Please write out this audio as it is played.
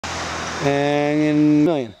And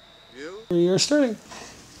million. You're starting.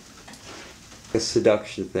 A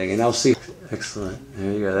seduction thing, and I'll see. Excellent.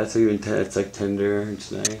 There you go. That's even it's like tender.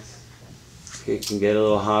 It's nice. Okay, it can get a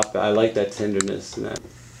little hot, but I like that tenderness and that.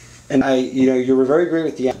 And you were very great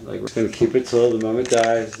with the like. We're just gonna keep it till the moment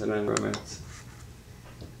dies, and then romance.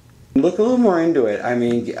 Look a little more into it. I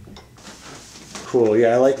mean, cool.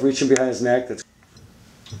 Yeah, I like reaching behind his neck. That's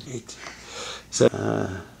 8. So,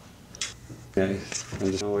 nice.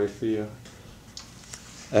 I'm just gonna wait for you.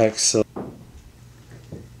 Excellent.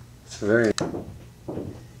 It's very.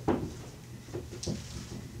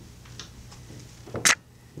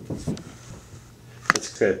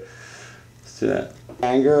 That's good. Let's do that.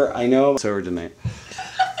 Anger, I know it's over tonight.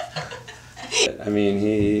 I mean,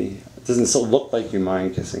 he doesn't still look like you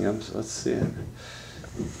mind kissing him, so let's see it.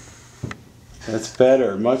 That's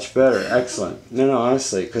better, much better, excellent. No,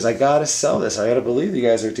 honestly, because I gotta sell this. I gotta believe you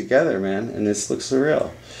guys are together, man, and this looks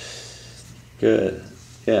surreal. Good.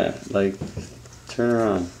 Yeah, like, turn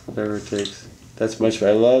around, whatever it takes. That's much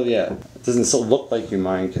better. I love, yeah. It doesn't still look like you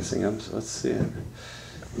mind kissing him, so let's see it.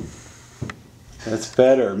 That's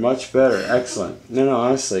better, much better, excellent. No,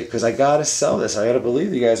 honestly, because I gotta sell this. I gotta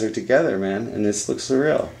believe you guys are together, man, and this looks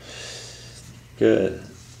surreal. Good.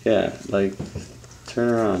 Yeah, like, turn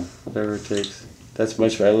around, whatever it takes. That's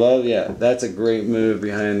much better. I love, yeah. That's a great move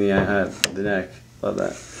behind the neck. Love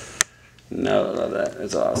that. No, I love that.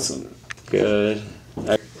 It's awesome. Good.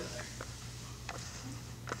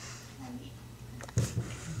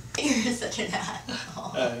 You're such an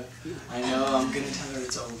asshole. I know, I'm gonna tell her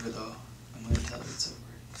it's over though. I'm gonna tell her it's over.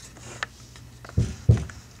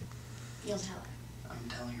 You'll tell her. I'm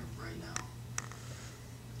telling her right now.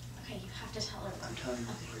 Okay, you have to tell her. I'm telling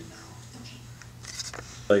her right now.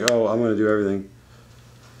 Okay. Like, oh, I'm gonna do everything.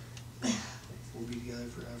 We'll be together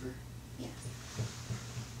forever. Yeah.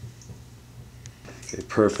 Okay,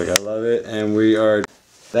 perfect. I love it, and we are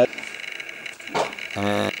that.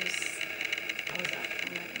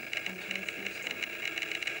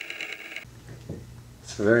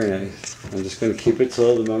 It's very nice. I'm just gonna keep it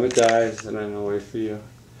till the moment dies, and then I'll wait for you.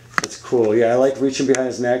 That's cool. Yeah, I like reaching behind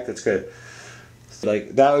his neck. That's good.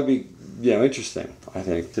 Like that would be, interesting. I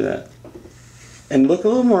think to that. And look a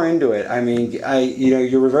little more into it. I mean,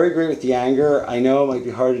 you were very great with the anger. I know it might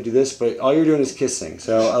be hard to do this, but all you're doing is kissing.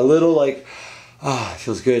 So a little like, it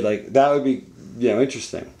feels good. Like that would be,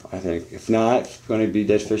 interesting. I think. If not, if you're going to be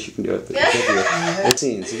dead fish, you can do it. But it's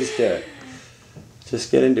scenes. So just do it.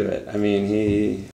 Just get into it. I mean,